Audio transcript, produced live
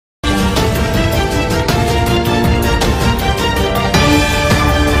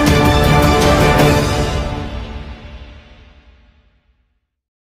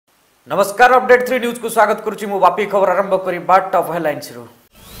नमस्कार update 3 news को स्वागत करुच्ची मु बापी खबर आरंभ करी टॉप हेडलाइंस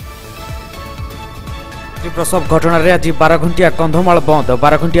प्रसव घटना रे आज 12 घंटिया कंधमाल बंद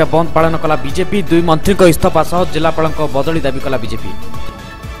 12 घंटिया बंद पालन कला बीजेपी दुई मंत्री को इस्तीफा सह जिलापाल बदली दाबी कला बीजेपी।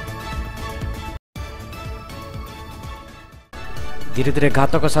 धीरे धीरे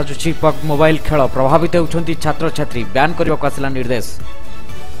घातक साजुची पग मोबाइल खेल प्रभावित होउछंती छात्र छात्री बैन करने को आसला निर्देश।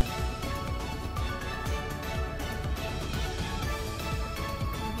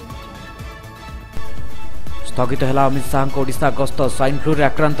 स्थगित है अमित शाह को ओडिशा गस्त स्वाइन फ्लू रे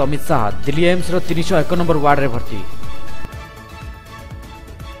आक्रांत Amit Shah Delhi AIIMS 301 number ward रे भर्ती।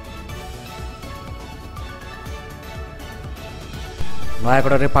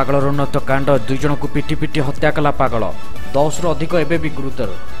 नयागढ़ रे पागल उन्नत कांड 2 जन को पिटी पिटी हत्या कला पागल 10 रु अधिक एबे भी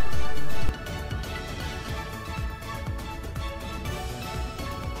गुरुतर।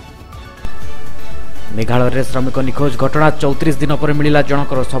 मेघालय रे श्रमिक निखोज घटना 34 दिन पर मिला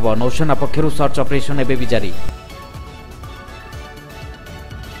जनकर शव नौसेना पक्षर सर्च ऑपरेशन एबे भी जारी।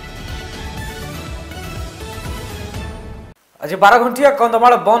 आज 12 घंटिया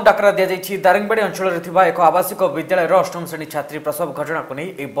कंधमाल बंद डाकरा दिया जाइछि। दारिंगबाड़ी अंचल रे एक आवासिक विद्यालय अष्टम श्रेणी छात्री प्रसव घटना को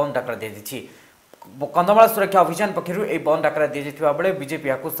नहीं बंद डाकरा दिया जाइछि। कंधमाल सुरक्षा अभियान पक्षर बंद डाकरा दी जाइथिबा बेले बीजेपी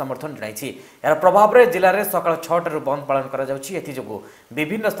याकू समर्थन जणाइछि। यार प्रभाव रे जिले में सकाळ 6 बंद पालन करा जाउछि। एथि जोगु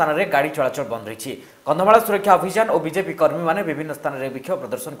विभिन्न स्थान में गाड़ी चलाचल बंद रही। कंधमाल सुरक्षा अभियान और बीजेपी कर्मी माने विभिन्न स्थान में विक्षोभ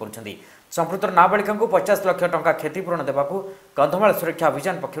प्रदर्शन करुछन्ति। संपृक्त नाबालिका 50 लाख टंका क्षतिपूरण देबाकू कंधमाल सुरक्षा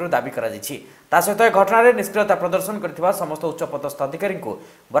अभियान पक्षर दाबी करा जाइछि। ता सहित घटना रे निष्क्रियता प्रदर्शन करथिबा समस्त उच्चपदस्थ अधिकारी को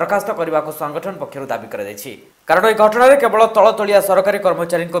बरखास्त करने संगठन पक्षर दाबी करा जाइछि। कारण यह घटना रे केवल तलतलिया सरकारी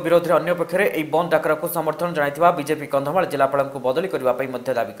कर्मचारी विरोध में अन्य पक्षरे यह बंद डाकरा को समर्थन जणाइथिबा बीजेपी कंधमाल जिलापाल को बदली करने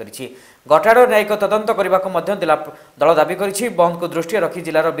मध्य दाबी करिछि। घटनार न्यायिक तदंत करने को मध्य दल दाबी करिछि। बंद को दृष्टि रखी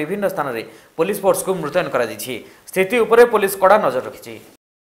जिलार विभिन्न स्थान में पुलिस फोर्स को मुतयन करा जाइछि। स्थिति उपरे पुलिस कड़ा नजर रखिछि।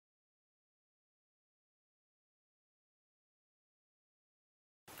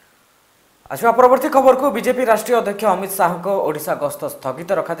 आसवा परवर्ती खबर को बीजेपी राष्ट्रीय अध्यक्ष अमित शाह को ओडिशा गस्त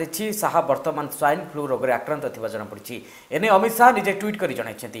स्थगित रखाଯାଇଛି। शाह वर्तमान स्वाइन फ्लू रोग में आक्रांत थिबा जଣା पड़िछि। एने अमित शाह निजे ट्वीट करी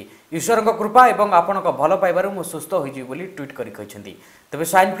जणाइछन्ति ईश्वर कृपा एवं आपनक भल पाइबारु मु सुस्थ होइजी बोली ट्वीट करी कहिछन्ति। तबे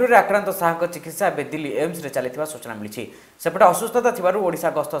स्वाइन फ्लू रे आक्रांत शाह चिकित्सा एबे दिल्ली एम्स रे चलिथिबा सूचना मिलिछि। सेपटे असुस्थता थिबारु ओडिशा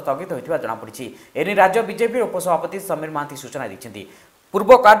गस्त स्थगित होइथिबा जଣା पड़िछि। एने राज्य बीजेपी उपसभापति समीर महांती सूचना दैछन्ति।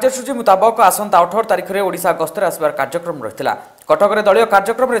 पूर्व कार्यसूची मुताबक आसंता 18 तारिख में ओडिशा गस्तर आसबार कार्यक्रम रही। कटक में दलीय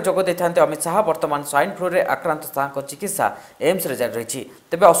कार्यक्रम में जोग देते अमित शाह वर्तमान स्वाइन फ्लू रे आक्रांत शाह चिकित्सा एम्स रे जारी रही।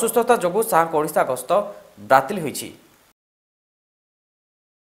 तेज असुस्थता जो शाह ओडिशा गस्त बातिल होइछि।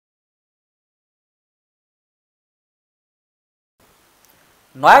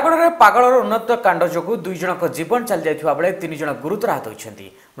 नयागढ़ में पागल उन्नत कांड जो 2 जन जीवन चली जाइथिबा बेले 3 जन गुरुतर आहत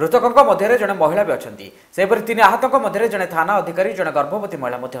होइछन्ति। मृतकों मध्य जड़े महिला भी अच्छा। सेपरी 3 आहतों मध्य जड़े थाना अधिकारी जड़े गर्भवती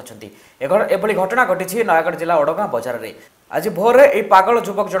महिला एभली घटना घटी नयागढ़ जिला ओडगाँ बजार में। आज भोर में यह पागल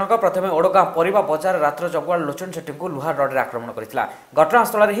युवक जनक प्रथम ओडगाँ परिवा बजार रात्र जगुआल लोचन शेट्टी को लुहा रड आक्रमण करता।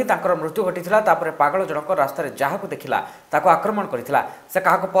 घटनास्थल ही मृत्यु घटी। पागल जनक रास्तार जहाँ देखला ताको आक्रमण करता। से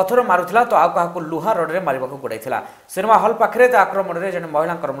क्या पथर मारुला तो आउ क्या लुहा रड्रे मारिबा गोड़ाई। सिनेमा हल पाखे आक्रमण में जड़े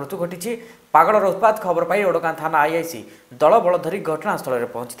महिला मृत्यु घटी। पागलर उत्पात खबर पाई ओडगाँ थाना आईआईसी दल बल धरी घटनास्थल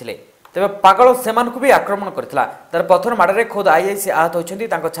में पहुंची। तेज पागल से भी आक्रमण करता। तार पथर माड़े खोद आईआईसी आहत होती।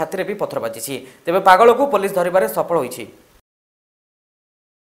 छाती भी पथर बाजी। तेज पागल को पुलिस धरबार सफल होइछि।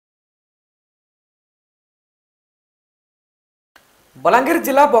 बलांगीर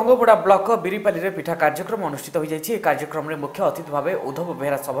जिला बंगबुड़ा ब्लॉक बिरीपाली रे पिठा कार्यक्रम अनुष्ठित हो जाइछि। कार्यक्रम में मुख्य अतिथि भाव उद्धव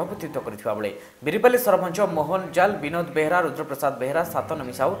बेहरा सभापतित्व करथिबा बेले बिरीपाली सरपंच मोहन जाल विनोद बेहरा रुद्रप्रसाद बेहरा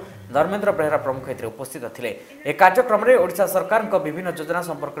सातनमी साहू धर्मेन्द्र बेहरा प्रमुख एथिरे उपस्थित थिले। ए कार्यक्रम में ओडिशा सरकार विभिन्न योजना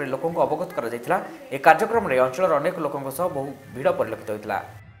संपर्क में लोकों को अवगत करा जायतिला। ए कार्यक्रम में अंचल अनेक लोकों सह बहु भीड़ परिलक्षित होइतिला।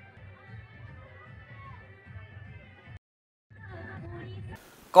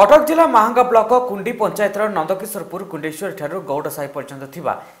 कटक जिला महांगा ब्लॉक कुंडी पंचायत नंदकिशोरपुर कुंडेश्वर ठारू गौड़ साही पर्यंत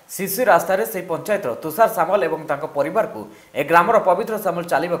थिबा सीसी रास्तार से पंचायत तुषार सामल एवं परिवार को ए ग्रामर पवित्र सामल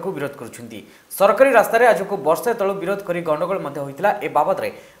चलने को विरोध करुछन्ति। सरकारी रास्तार आज को वर्षे तलू विरोध कर गंडगोल होता। ए बाबद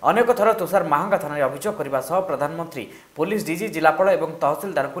में अनेक थर तुषार महांगा थाना अभियोग करने सह प्रधानमंत्री पुलिस डीजी जिलापाल और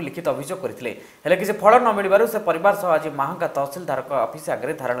तहसिलदार को लिखित अभियोग करते। किसी फल न मिलू से परिवार सह आज महांगा तहसिलदार ऑफिस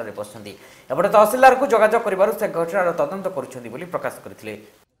आगे धारणा में बसुँच। एपटे तहसिलदार को जोगाजोग कर से घटनार तदंत कर प्रकाश करते।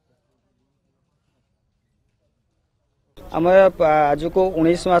 आम आज को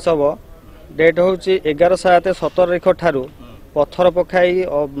 19 मास हम डेट हूँ 11/7/17 ठारू पत्थर पकाई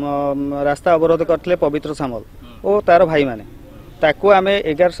रास्ता अवरोध करते पवित्र सामल और तार भाई माने ताकू आम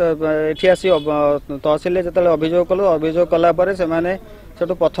 11 आसी तहसिल जो अभियोग कलु अभियोग कलापर से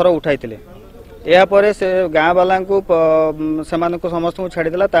पत्थर उठाई यापर से गाँ वाला समस्त को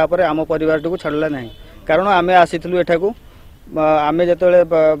छाड़देला आम परिवार को छाड़ला ना कारण आम आसीलु एठाकू आम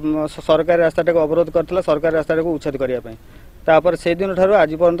जो सरकारी रास्ता अवरोध करता सरकारी रास्ता को उच्छेद करने से दिन ठार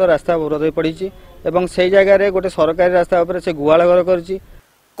आज पर्यंत रास्ता अवरोध हो पड़ी से जगह गोटे सरकारी रास्ता से गुहाल घर कर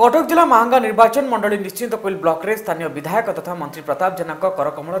कटक जिला महांगा निर्वाचन मंडली निश्चित कोइल ब्लॉक रे स्थानीय विधायक तथा मंत्री प्रताप जेना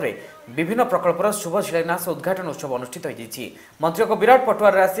करकमल रे विभिन्न प्रकल्पर शुभ शिलान्यास उद्घाटन उत्सव अनुष्ठित होईछि। मंत्री को विराट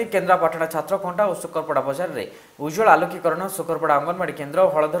पटुआर राशि केन्द्रापाटना छात्रकंटा और सुकरपड़ा बजार रे उज्जवल आलोकीकरण सुकरपड़ा अंगनवाड़ी केन्द्र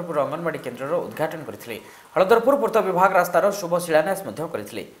और हलधरपुर अंगनवाड़ी केन्द्र उद्घाटन करथिले। हलधरपुर पूर्त विभाग रास्तार शुभ शिलान्यास मध्य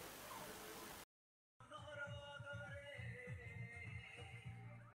करथिले।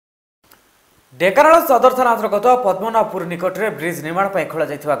 ढेंकानाल सदर थाना अंतर्गत पद्मनाभपुर निकट में ब्रिज निर्माण पर खोल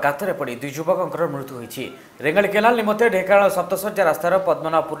गातर पड़ दुई युवकों मृत्यु होती। रेंगाली केनाल निमते ढेंकानाल सप्तशଯ୍ୟା रास्तार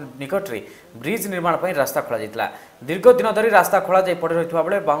पद्मनाभपुर निकट में ब्रिज निर्माण पर रास्ता खोल दीर्घ दिन धरी रास्ता खोल पड़ रही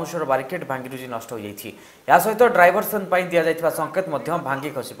बेले बाउंसर बारिकेड भांगी नष्ट हो जाती। या सहित ड्राइवर्सन दि जाइथिबा संकेत भांगी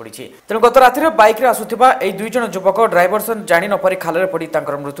खसी पड़ी। तेणु गत राति बाइक आसुथिबा एई दुई जण युवक ड्राइवर्सन जानि नपारि खालरे पड़ी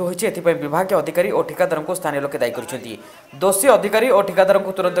तांकर मृत्यु होईछि। एथिपई विभागीय अधिकारी और ठिकादार को स्थानीय लोके दायी करछन्ति। दोषी अधिकारी और ठिकादार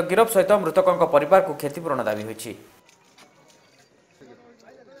को तुरंत गिरफ सहित मृतकों परिवार को क्षतिपूरण दाबी होईछि।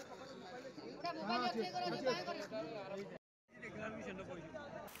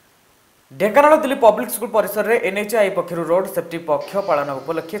 ढेंकानाल दिल्ली पब्लिक स्कूल परिसर में एनएचआई पक्षर रोड सेफ्टी पक्ष पालन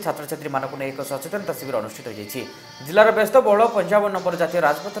उपलक्षे छात्र छात्री मानक एक सचेतनता शिविर अनुष्ठित होती। जिलार व्यस्त बहुल 55 नंबर जातीय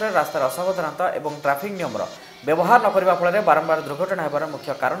राजपथ में रास्तार असावधानता और ट्राफिक नियम व्यवहार न करने फल बारंबार दुर्घटना होबार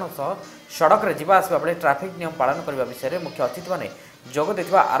मुख्य कारण सह सड़क में जावा आसवा बेले ट्राफिक नियम पालन करने विषय में मुख्य अतिथि मैंने जोग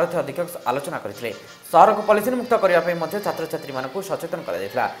देथिबा आरथी अधीक्षक आलोचना करथिले। शहर को पॉलिथिन मुक्त करने छात्र छात्री मानक सचेतन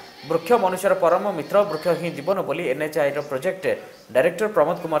करा। वृक्ष मनुष्यर परम मित्र वृक्ष ही जीवन बोली NHI project director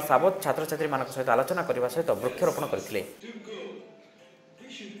Pramod Kumar सावत छात्र छात्री मानक सहित आलोचना करने सहित वृक्षरोपण करथिले।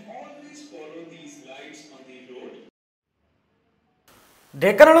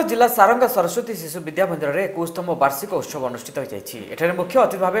 ढेंकानाल जिला सारंगा सरस्वती शिशु विद्या मंदिर में 21तम वार्षिक उत्सव अनुष्ठित होती। मुख्य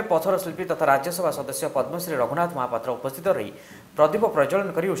अतिथि भाव पथर शिल्पी तथा राज्यसभा सदस्य पद्मश्री रघुनाथ महापात्र उपस्थित रही प्रदीप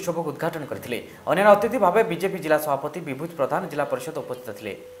प्रज्वलन कर उत्सव को उद्घाटन करते। अन्य अतिथि भाव बीजेपी जिला सभापति विभूति प्रधान जिला परिषद उपस्थित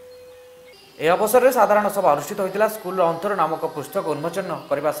थे। यह अवसर में साधारण सभा अनुष्ठित होता। स्कूल अंतर नामक पुस्तक उन्मोचन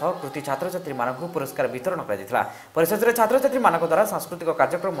करने सह कृति छात्र छात्री मानक पुरस्कार वितरण कर परिषद में छात्र छात्री मानक द्वारा सांस्कृतिक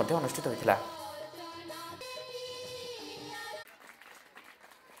कार्यक्रम अनुष्ठित होता।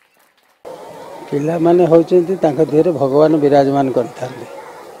 पिला माने होचंती तांका देहरे भगवान विराजमान करते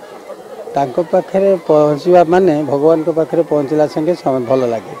पाखे पहुँचवा माने भगवान को पाखे पहुँचला संगे समय भल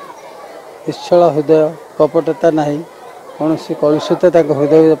लगे। निश्चल हृदय कपटता नहीं कौन सी कलुषित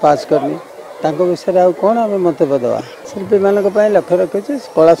हृदय पास करनी तांको विषय आउ कौन आम मंतव्य देवा। शिल्पी मानक लक्ष्य रखी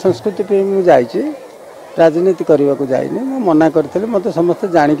कला संस्कृति पे मुझे जाइए राजनीति करने को जाइनी मना करी मत समस्त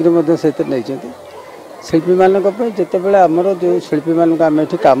जाणिक नहीं शिल्पी मानक जितेबाला आमर जो शिल्पी मानक आम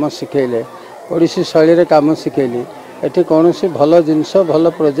ये कम शिखेले ओडिसी शैली रे काम शिखेली एठी कौन सी भल जिनस भल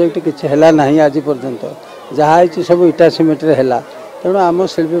प्रोजेक्ट किसी है ना आज पर्यंत जहाँ सब इटा सिमेंट रे है। तेणु आम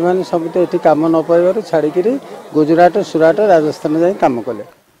शिल्पी मैंने सब तो ये कम न पाइबार छाड़िकी गुजरात सुराट राजस्थान जाए कम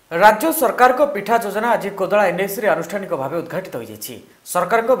कले। राज्य सरकार को पिठा योजना आज कोदला एनएसी आनुष्ठानिक भाव उद्घाटित होती।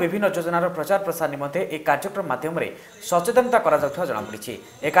 सरकार को विभिन्न योजनार प्रचार प्रसार निमंते एक कार्यक्रम माध्यम सचेतनता जनापड़ी।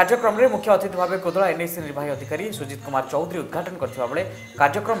 एक कार्यक्रम में मुख्य अतिथि भाव कोदला एनएसी निर्वाही अधिकारी सुजित कुमार चौधरी उद्घाटन करथिबा बेले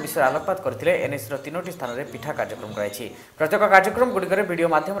कार्यक्रम विषय आलोकपात करथिले। एनएसी 3टी स्थान में पिठा कार्यक्रम कराई। प्रत्येक कार्यक्रम गुड़िकर वीडियो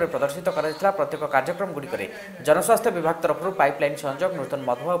माध्यम प्रदर्शित करा। प्रत्येक कार्यक्रम गुड़िकर जनस्वास्थ्य विभाग तरफ पाइपलाइन संयोग नूतन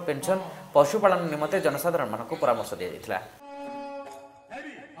मधुआ पेंशन पशुपालन निमंते जनसाधारण मानक परामर्श दिया।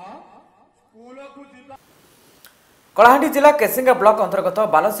 कलाहांडी जिला केसिंगा ब्लॉक अंतर्गत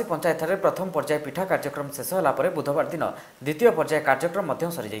बालसी पंचायत में प्रथम पर्याय पिठा कार्यक्रम शेष होला परे बुधवार दिन द्वितीय पर्याय कार्यक्रम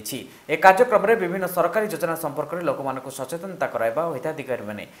सरी जाइछि। एक कार्यक्रम में विभिन्न सरकारी योजना संपर्क में लोक मानक सचेतनता कराइबा और हिताधिकारी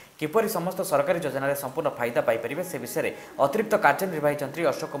मैंने किपरि समस्त सरकारी योजन संपूर्ण फायदा पाइपर से विषय में अतिरिक्त कार्यनिर्वाही यंत्री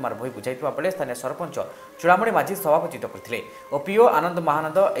अशोक कुमार भोई बुझाइथिबा बेले स्थानीय सरपंच चूड़ामणि माझी सभापतित्व करथिले और पीओ आनंद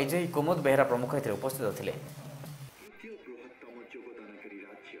महानंद एजेई कुमुद बेहरा प्रमुख एथिरे उपस्थित थिले।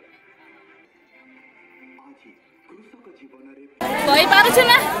 कही पारुछु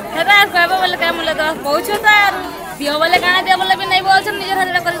ना हेता कहबो बोले काय मुले तो कहछु त दियो बोले काना दियो बोले भी नहीं बोलछन निजर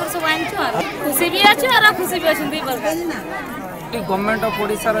हजरा करी कर सब आइछु खुशी भी अछि और खुशी भी अछि दी गवर्नमेंट ऑफ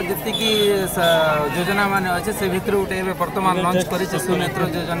ओडिशा रो जति की योजना माने अछि से भितर उठे वर्तमान लॉन्च करी छै सुनेत्र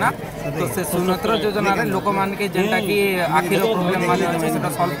योजना। तो से सुनेत्र योजना रे लोक मान के जेंटा की आखिर प्रॉब्लम माने अछि सेटा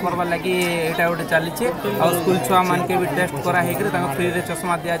सॉल्व करबा लागि एटा उठे चली छै और स्कूल छुआ मान के भी टेस्ट करा हे करे ताको फ्री रे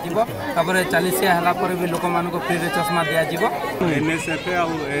चश्मा दिया जिवो तापर 40 हला पर भी लोक मान को फ्री रे चश्मा दिया जिवो। एनएसएफ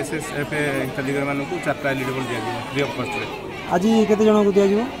और एसएसएफ हिताधिकारी मान को 4टा एलिजिबल दिया जिवो फ्री ऑफ कॉस्ट रे। आज केते जन को दिया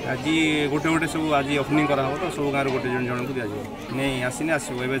जिवो आज गोटे गोटे सब आज ओपनिंग करा हो तो सब गाँव गोटे जन जन को दिया जाव नहीं आसीनी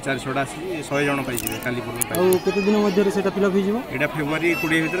आसो ए 400 आसी 100 जन पाइबे काली पूर्व और केते दिन मध्य रे सेटा फिलअप हो जिवो एटा फेब्रुआरी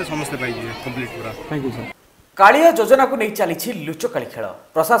 20 भीतर समस्त पाइबे कंप्लीट पूरा। Thank you sir. कालिया योजना को नहीं चली लुचकाली खेल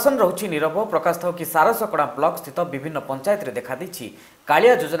प्रशासन रहुछि नीरव प्रकाश थौ कि सारसकड़ा ब्लॉक स्थित विभिन्न पंचायत रे देखा दैछि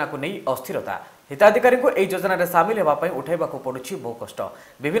कालिया योजना को नहीं अस्थिरता हिताधिकारी को यह योजन में सामिल होगापी उठाइबा पड़ुछि बहु कष्ट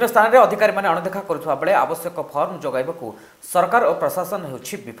विभिन्न स्थान में अधिकारी मैंने अणदेखा करुवा बेले आवश्यक फर्म जगाइबा सरकार और प्रशासन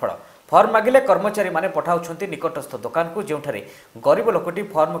होछि विफल फर्म मागिले कर्मचारी माने पठाउछन्ति निकटस्थ दुकान को जोठारे गरीब लोकटी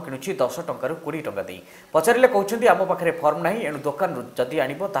फर्म किणुछि 10 टंकार 20 टंका दे पचारे कहते आम पाखे फर्म ना एणु दुकान जदि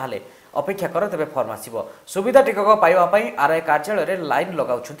आणिब ताहले अपेक्षा कर तेरे फर्म आसब सुविधा टिकक पाइबापी आरआई कार्यालय लाइन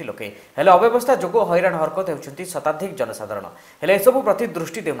लगाउछन्ति लोके हेले अव्यवस्था जोगो हैरान हरकत होउछन्ति शताधिक जनसाधारण हेले एसबु प्रति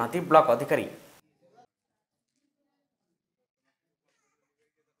दृष्टि देउनांति ब्लॉक अधिकारी।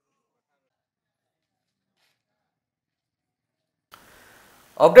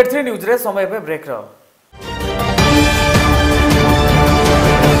 अपडेट 3 न्यूज रे समय पे ब्रेक रो।